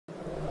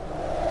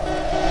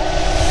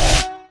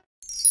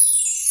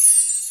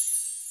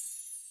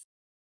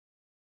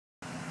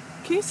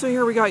Okay, so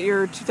here we got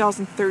your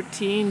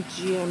 2013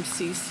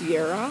 GMC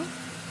Sierra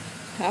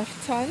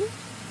half-ton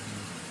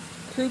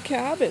crew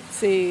cab.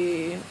 It's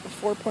a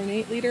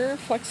 4.8 liter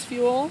flex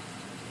fuel.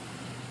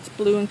 It's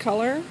blue in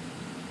color.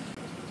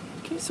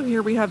 Okay, so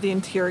here we have the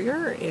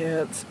interior.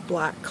 It's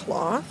black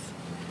cloth,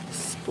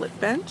 split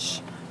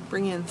bench.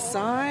 Bring you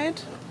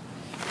inside,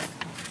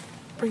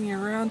 bring you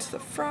around to the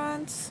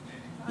front.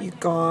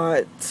 You've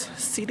got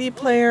CD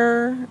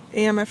player,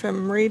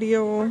 AM/FM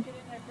radio.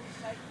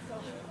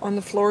 On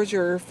the floor is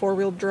your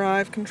four-wheel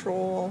drive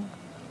control,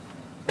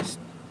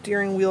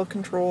 steering wheel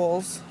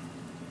controls.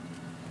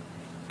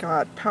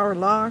 Got power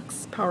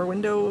locks, power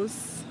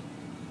windows.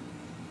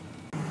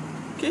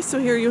 Okay, so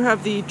here you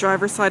have the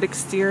driver's side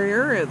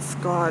exterior. It's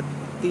got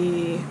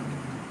the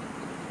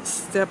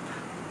step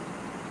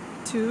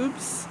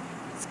tubes.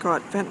 It's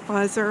got vent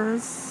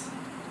visors,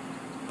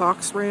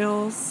 box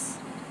rails,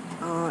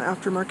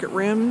 aftermarket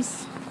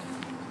rims.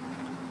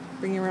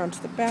 Bring you around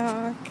to the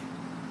back.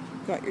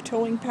 Got your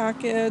towing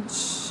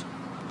package.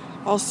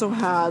 Also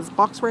has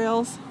box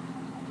rails.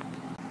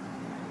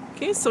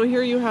 Okay, so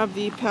here you have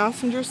the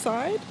passenger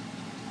side.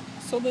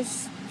 So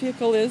this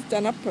vehicle is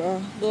done up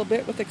a little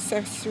bit with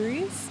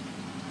accessories.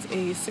 It's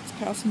a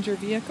 6-passenger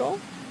vehicle.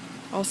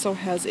 Also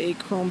has a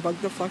chrome bug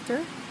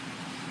deflector.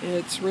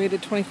 It's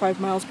rated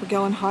 25 miles per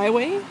gallon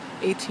highway,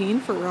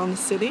 18 for around the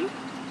city.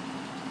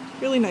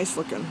 Really nice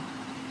looking.